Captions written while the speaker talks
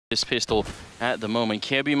this pistol at the moment.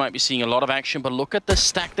 Kirby might be seeing a lot of action, but look at the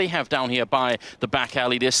stack they have down here by the back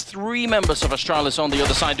alley. There's 3 members of Astralis on the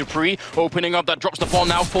other side. Dupree opening up, that drops the ball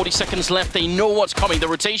now. 40 seconds left. They know what's coming. The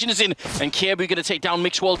rotation is in, and Kirby going to take down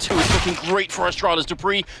Mixwell too. It's looking great for Astralis.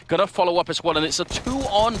 Dupree going to follow up as well, and it's a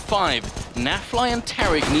 2-on-5. Nafly and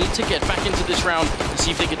Tarek need to get back into this round and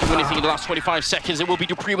see if they can do anything in the last 25 seconds. It will be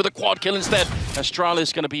Dupree with a quad kill instead.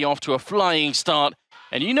 Astralis going to be off to a flying start.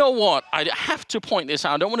 And you know what? I have to point this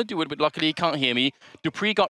out. I don't want to do it, but luckily he can't hear me. Dupree got